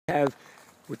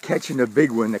We're catching a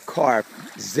big one, the carp.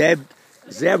 Zeb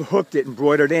hooked it and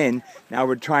brought it in. Now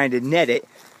we're trying to net it.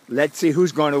 Let's see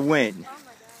who's going to win. Oh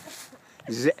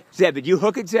my God. Zeb, did you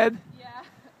hook it, Zeb?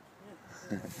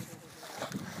 Yeah.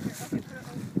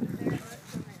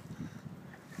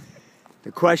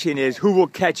 The question is, who will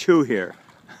catch who here?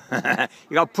 You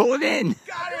gotta pull it in.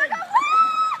 Got it!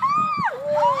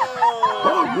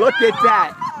 Oh, look at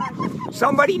that.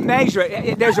 Somebody measure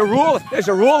it. There's a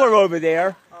ruler over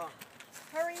there.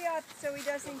 Hurry up so he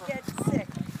doesn't get sick.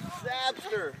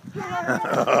 Zabster!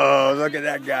 Oh, look at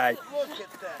that guy. Look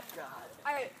at that guy.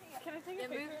 Alright, can I take a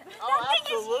picture? Oh,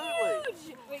 absolutely.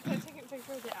 Huge! Wait, can I take a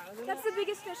picture of it out of the That's the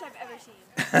biggest fish I've ever seen.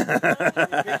 Pick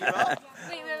him up.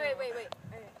 Wait.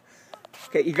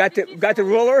 Okay, you got the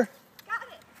ruler? Got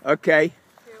it. Okay.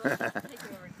 Here, let's take it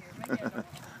over here.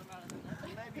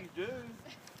 Maybe you do.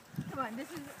 Come on, this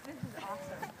is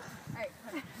awesome. All right,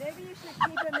 maybe you should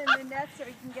keep him in the net so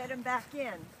he can get him back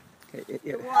in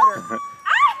the water.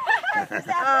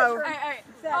 Alright.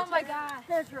 Oh my God.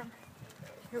 Bedroom.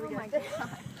 Here we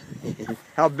go.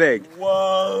 How big?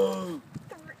 Whoa!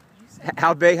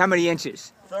 How big? How many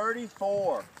inches?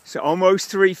 34. So almost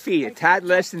 3 feet. A tad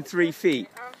less than 3 feet.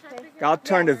 I'll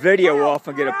turn the video off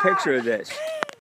and get a picture of this.